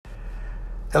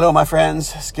Hello, my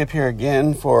friends. Skip here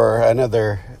again for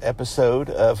another episode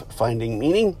of Finding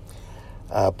Meaning.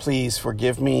 Please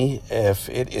forgive me if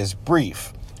it is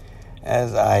brief,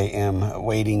 as I am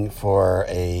waiting for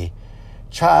a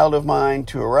child of mine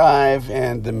to arrive,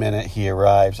 and the minute he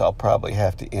arrives, I'll probably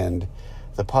have to end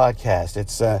the podcast.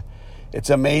 It's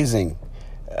amazing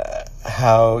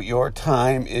how your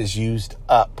time is used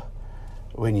up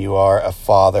when you are a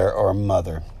father or a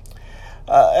mother.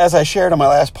 As I shared on my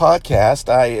last podcast,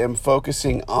 I am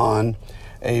focusing on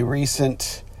a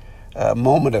recent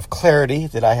moment of clarity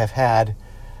that I have had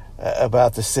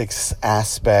about the 6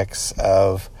 aspects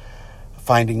of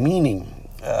finding meaning.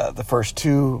 The first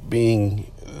 2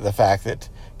 being the fact that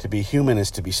to be human is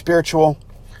to be spiritual.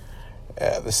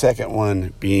 The second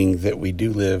one being that we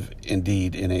do live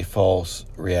indeed in a false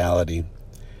reality.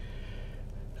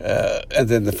 And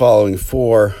then the following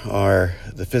 4 are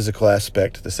the physical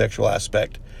aspect, the sexual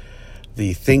aspect,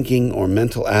 the thinking or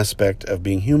mental aspect of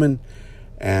being human,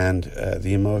 and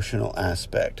the emotional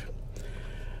aspect.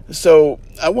 So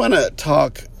I want to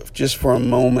talk just for a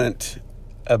moment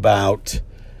about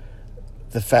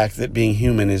the fact that being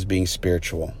human is being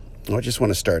spiritual. I just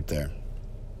want to start there.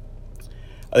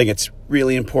 I think it's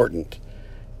really important,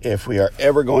 if we are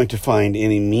ever going to find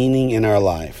any meaning in our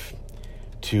life,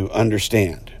 to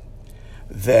understand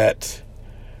that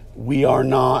we are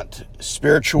not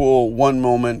spiritual one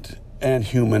moment and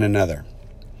human another.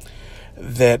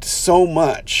 That so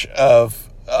much of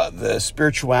the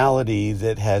spirituality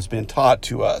that has been taught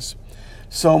to us,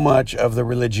 so much of the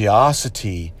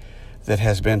religiosity that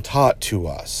has been taught to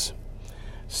us,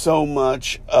 so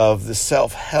much of the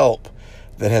self-help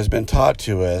that has been taught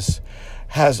to us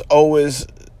has always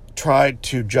tried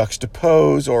to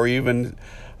juxtapose or even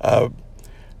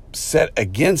set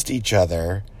against each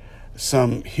other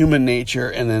some human nature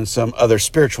and then some other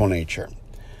spiritual nature,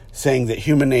 saying that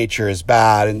human nature is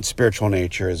bad and spiritual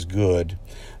nature is good,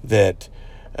 that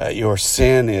your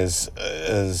sin is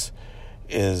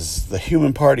the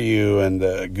human part of you and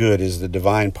the good is the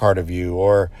divine part of you,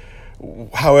 or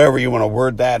however you want to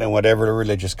word that in whatever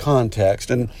religious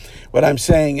context. And what I'm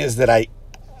saying is that I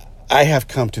have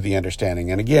come to the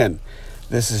understanding, and again,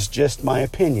 this is just my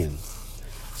opinion,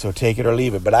 so take it or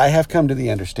leave it. But I have come to the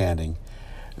understanding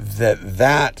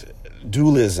that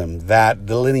dualism, that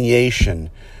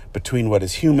delineation between what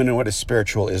is human and what is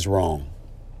spiritual is wrong.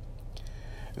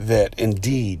 That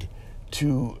indeed,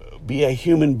 to be a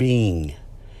human being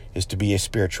is to be a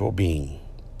spiritual being.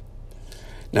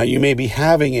 Now, you may be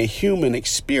having a human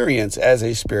experience as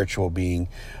a spiritual being,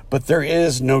 but there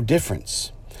is no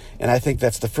difference. And I think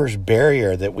that's the first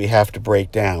barrier that we have to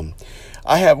break down.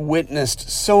 I have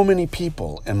witnessed so many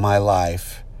people in my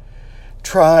life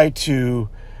try to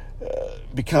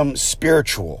become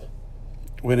spiritual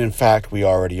when in fact we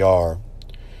already are.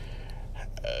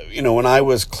 When I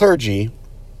was clergy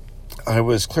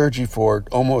for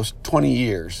almost 20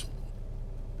 years.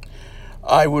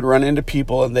 I would run into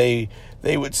people and they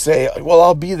would say, well,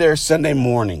 I'll be there Sunday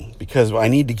morning because I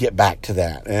need to get back to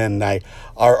that. And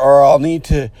I'll need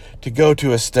to go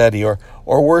to a study or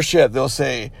worship. They'll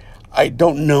say, I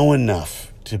don't know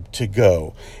enough to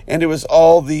go. And it was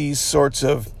all these sorts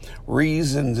of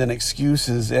reasons and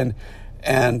excuses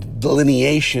and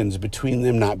delineations between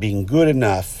them not being good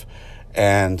enough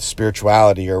and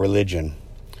spirituality or religion.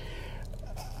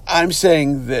 I'm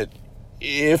saying that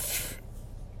if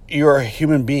you're a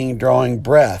human being drawing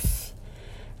breath,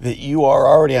 that you are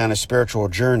already on a spiritual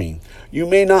journey. You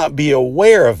may not be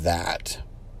aware of that,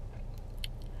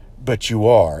 but you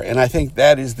are. And I think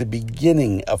that is the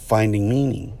beginning of finding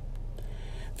meaning.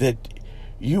 That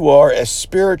you are as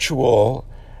spiritual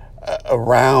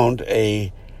around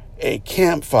a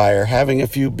campfire, having a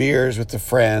few beers with the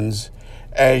friends,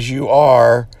 as you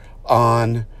are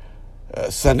on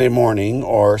Sunday morning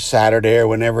or Saturday or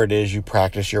whenever it is you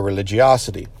practice your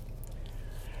religiosity.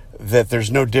 That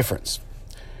there's no difference.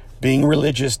 Being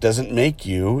religious doesn't make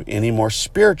you any more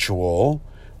spiritual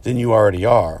than you already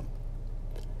are.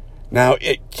 Now,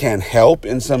 it can help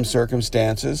in some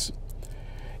circumstances.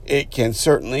 It can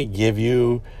certainly give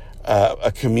you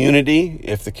a community,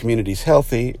 if the community's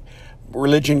healthy.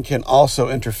 Religion can also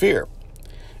interfere.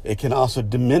 It can also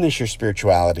diminish your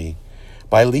spirituality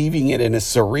by leaving it in a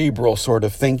cerebral sort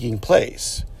of thinking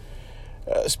place.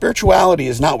 Spirituality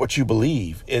is not what you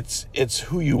believe. It's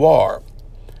who you are.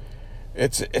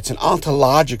 It's an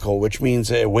ontological, which means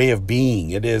a way of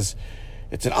being. It's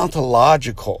an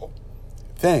ontological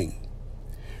thing.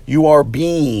 You are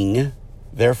being,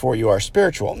 therefore you are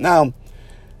spiritual. Now,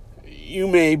 you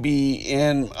may be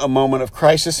in a moment of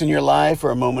crisis in your life or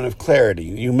a moment of clarity.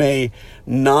 You may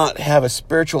not have a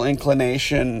spiritual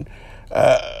inclination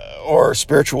or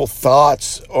spiritual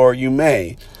thoughts, or you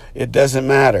may. It doesn't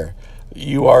matter.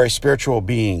 You are a spiritual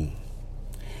being.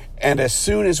 And as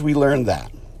soon as we learn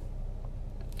that,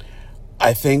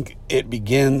 I think it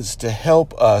begins to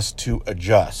help us to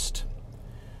adjust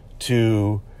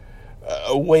to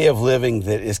a way of living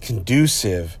that is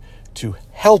conducive to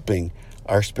helping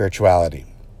our spirituality.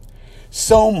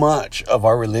 So much of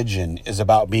our religion is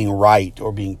about being right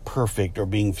or being perfect or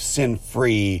being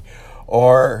sin-free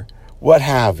or what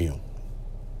have you.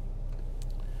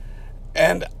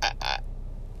 And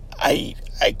I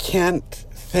can't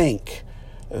think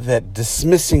that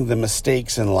dismissing the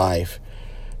mistakes in life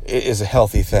is a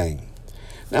healthy thing.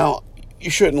 Now, you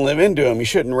shouldn't live into them. You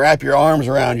shouldn't wrap your arms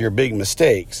around your big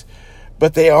mistakes.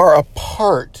 But they are a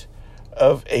part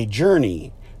of a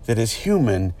journey that is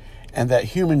human, and that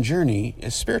human journey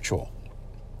is spiritual.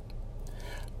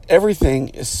 Everything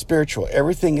is spiritual.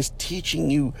 Everything is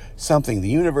teaching you something. The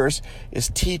universe is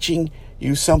teaching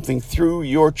you something through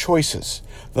your choices.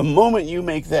 The moment you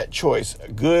make that choice,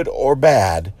 good or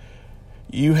bad,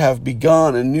 you have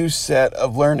begun a new set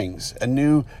of learnings, a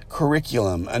new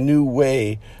curriculum, a new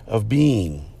way of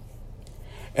being.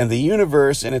 And the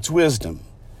universe, in its wisdom,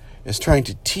 is trying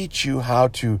to teach you how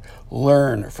to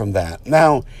learn from that.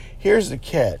 Now, here's the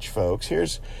catch, folks.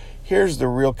 Here's the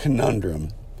real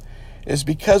conundrum. Is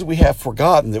because we have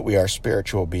forgotten that we are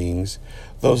spiritual beings,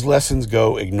 those lessons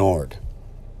go ignored.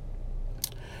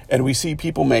 And we see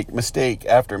people make mistake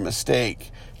after mistake,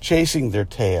 chasing their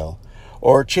tail,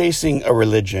 or chasing a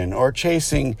religion, or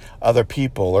chasing other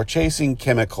people, or chasing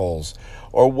chemicals,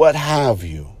 or what have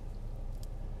you.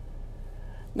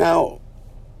 Now,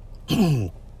 I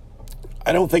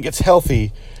don't think it's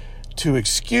healthy to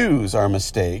excuse our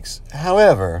mistakes.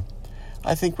 However,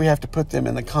 I think we have to put them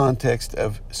in the context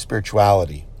of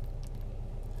spirituality.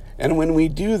 And when we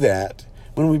do that,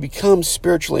 when we become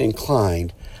spiritually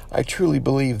inclined, I truly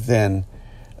believe then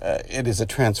it is a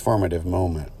transformative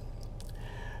moment.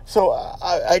 So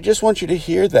I just want you to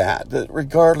hear that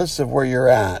regardless of where you're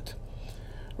at,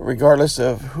 regardless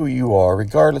of who you are,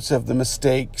 regardless of the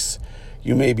mistakes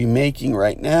you may be making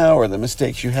right now or the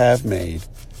mistakes you have made,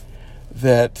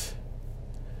 that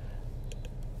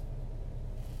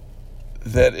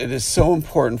it is so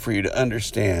important for you to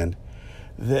understand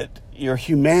that your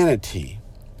humanity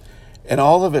and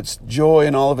all of its joy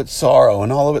and all of its sorrow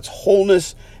and all of its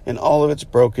wholeness and all of its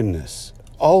brokenness,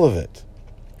 all of it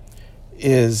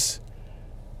is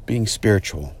being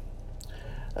spiritual.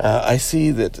 I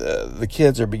see that the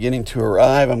kids are beginning to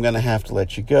arrive. I'm going to have to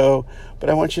let you go, but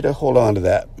I want you to hold on to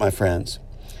that, my friends,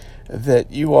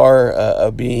 that you are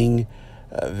a being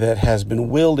that has been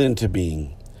willed into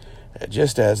being.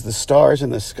 Just as the stars in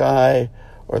the sky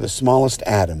or the smallest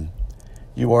atom,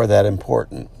 you are that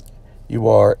important. You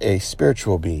are a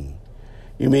spiritual being.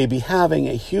 You may be having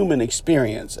a human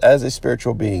experience as a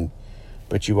spiritual being,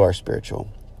 but you are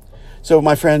spiritual. So,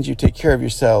 my friends, you take care of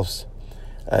yourselves.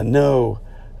 Know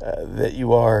that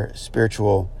you are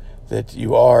spiritual, that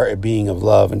you are a being of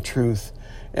love and truth.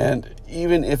 And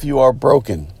even if you are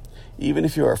broken, even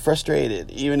if you are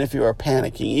frustrated, even if you are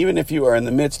panicking, even if you are in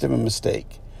the midst of a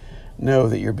mistake, know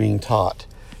that you're being taught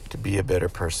to be a better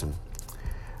person.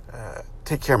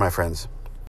 Take care, my friends.